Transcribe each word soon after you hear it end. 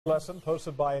Lesson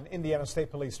posted by an Indiana State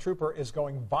Police trooper is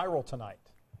going viral tonight.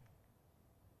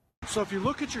 So if you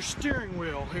look at your steering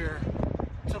wheel here,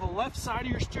 to the left side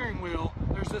of your steering wheel,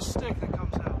 there's this stick that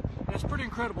comes out. And it's pretty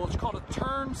incredible. It's called a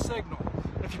turn signal.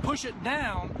 If you push it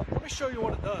down, let me show you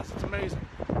what it does. It's amazing.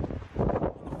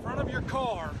 On the front of your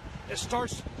car, it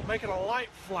starts making a light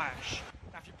flash.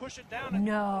 Now if you push it down...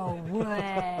 No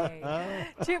way.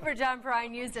 Trooper John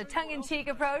Prine used a tongue-in-cheek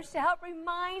approach to help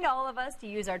remind all of us to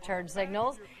use our turn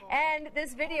signals. And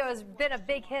this video has been a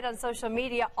big hit on social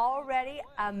media already,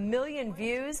 1 million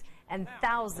views and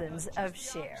thousands of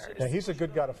shares. Yeah, he's a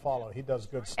good guy to follow. He does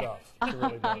good stuff. He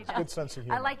really does. Good sense of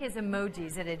humor. I like his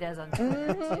emojis that he does on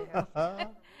Twitter, too.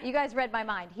 You guys read my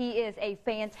mind. He is a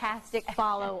fantastic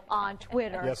follow on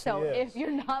Twitter. Yes, so he is. if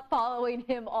you're not following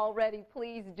him already,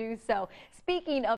 please do so. Speaking of